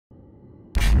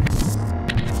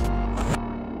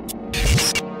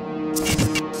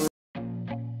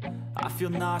feel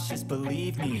nauseous,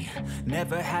 believe me.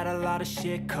 Never had a lot of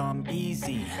shit come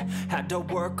easy. Had to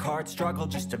work hard, struggle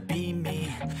just to be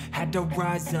me. Had to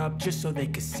rise up just so they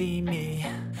could see me.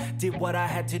 Did what I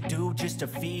had to do just to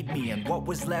feed me. And what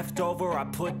was left over I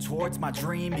put towards my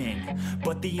dreaming.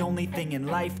 But the only thing in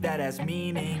life that has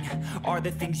meaning are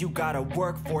the things you gotta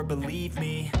work for, believe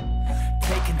me.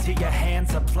 Take into your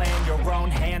hands a plan, your own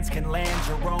hands can land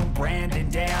your own brand.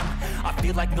 And damn, I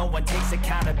feel like no one takes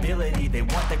accountability. They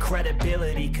want the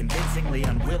credibility, convincingly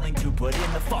unwilling to put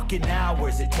in the fucking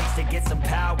hours it takes to get some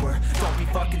power. Don't be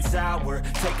fucking sour,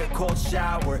 take a cold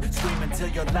shower. Scream until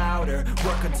you're louder,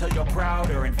 work until you're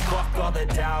prouder. And fuck all the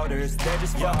doubters, they're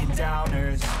just fucking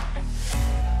downers.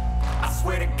 I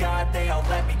swear to God they all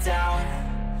let me down.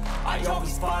 I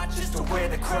always fought just to wear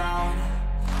the crown.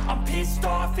 I'm pissed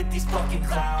off at these fucking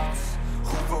clowns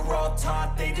who were all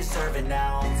taught they deserve an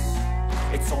ounce.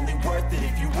 It's only worth it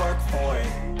if you work for it.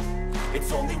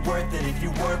 It's only worth it if you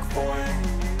work for it.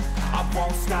 I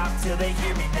won't stop till they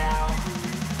hear me now.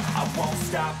 I won't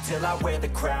stop till I wear the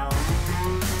crown.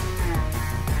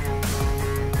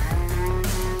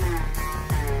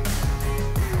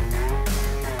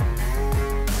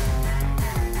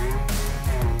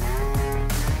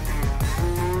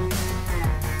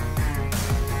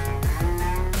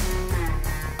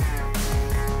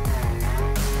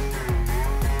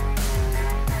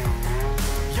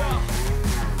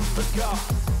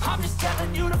 I'm just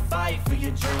telling you to fight for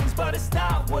your dreams, but it's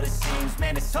not what it seems.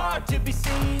 Man, it's hard to be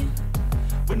seen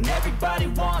when everybody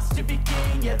wants to be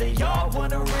king. Yeah, they all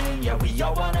wanna ring, yeah, we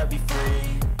all wanna be free.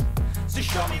 So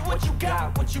show me what you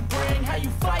got, what you bring, how you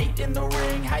fight in the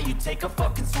ring, how you take a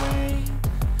fucking swing.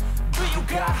 Do you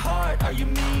got heart, are you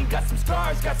mean? Got some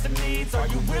scars, got some needs, are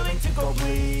you willing to go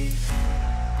bleed?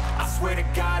 I swear to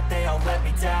God they all let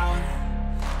me down.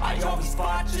 I always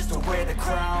fought just to wear the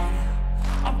crown.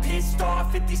 I'm pissed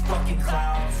off at these fucking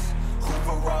clowns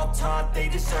who were all taught they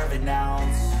deserve an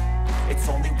ounce. It's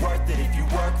only worth it if you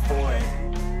work for it.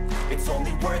 It's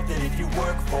only worth it if you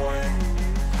work for it.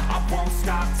 I won't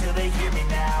stop till they hear me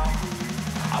now.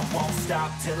 I won't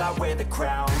stop till I wear the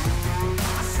crown.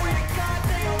 I swear to God